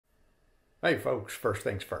Hey folks, first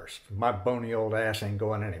things first, my bony old ass ain't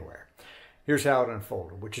going anywhere. Here's how it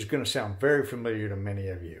unfolded, which is going to sound very familiar to many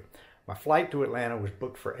of you. My flight to Atlanta was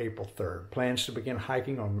booked for April 3rd, plans to begin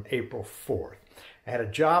hiking on April 4th. I had a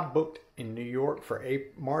job booked in New York for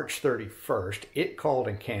March 31st. It called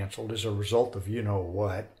and canceled as a result of you know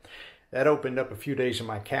what. That opened up a few days in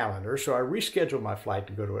my calendar, so I rescheduled my flight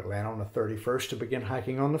to go to Atlanta on the 31st to begin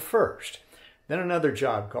hiking on the 1st. Then another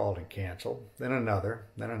job called and canceled, then another,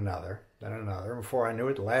 then another, then another. Before I knew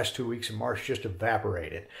it, the last 2 weeks of March just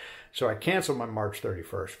evaporated. So I canceled my March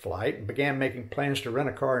 31st flight and began making plans to rent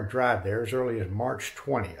a car and drive there as early as March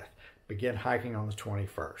 20th. Begin hiking on the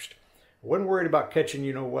 21st. I wasn't worried about catching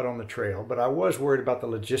you know what on the trail, but I was worried about the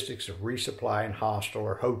logistics of resupply and hostel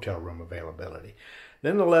or hotel room availability.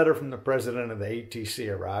 Then the letter from the president of the ATC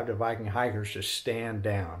arrived inviting hikers to stand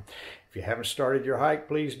down. If you haven't started your hike,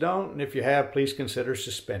 please don't, and if you have, please consider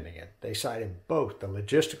suspending it. They cited both the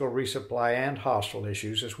logistical resupply and hostel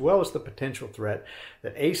issues, as well as the potential threat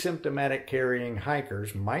that asymptomatic carrying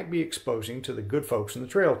hikers might be exposing to the good folks in the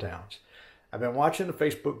trail towns. I've been watching the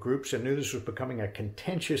Facebook groups and knew this was becoming a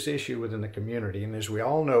contentious issue within the community, and as we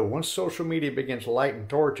all know, once social media begins lighting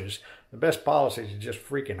torches, the best policy is to just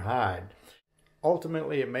freaking hide.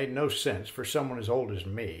 Ultimately, it made no sense for someone as old as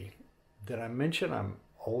me. Did I mention I'm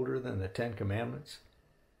older than the Ten Commandments?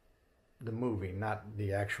 The movie, not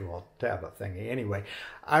the actual tablet thingy. Anyway,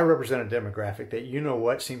 I represent a demographic that you know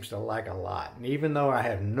what seems to like a lot. And even though I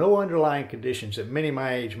have no underlying conditions that many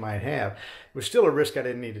my age might have, it was still a risk I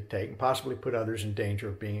didn't need to take and possibly put others in danger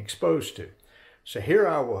of being exposed to. So here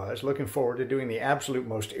I was, looking forward to doing the absolute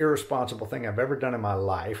most irresponsible thing I've ever done in my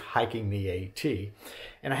life, hiking the AT.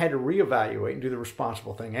 And I had to reevaluate and do the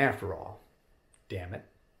responsible thing after all. Damn it.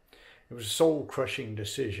 It was a soul-crushing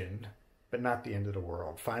decision, but not the end of the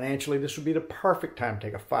world. Financially, this would be the perfect time to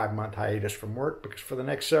take a 5-month hiatus from work because for the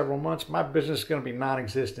next several months, my business is going to be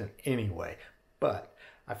non-existent anyway. But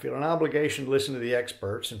I feel an obligation to listen to the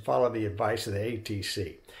experts and follow the advice of the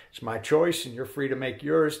ATC. It's my choice, and you're free to make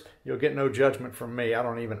yours. You'll get no judgment from me. I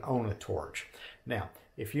don't even own a torch. Now,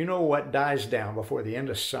 if you know what dies down before the end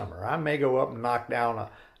of summer, I may go up and knock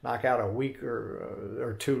out a week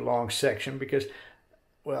or two long section because,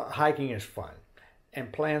 well, hiking is fun.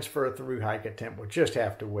 And plans for a thru-hike attempt will just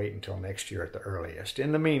have to wait until next year at the earliest.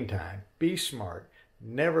 In the meantime, be smart.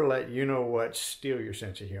 Never let you know what steal your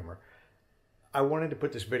sense of humor. I wanted to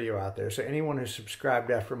put this video out there so anyone who subscribed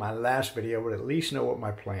after my last video would at least know what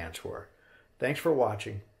my plans were. Thanks for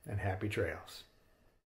watching and happy trails.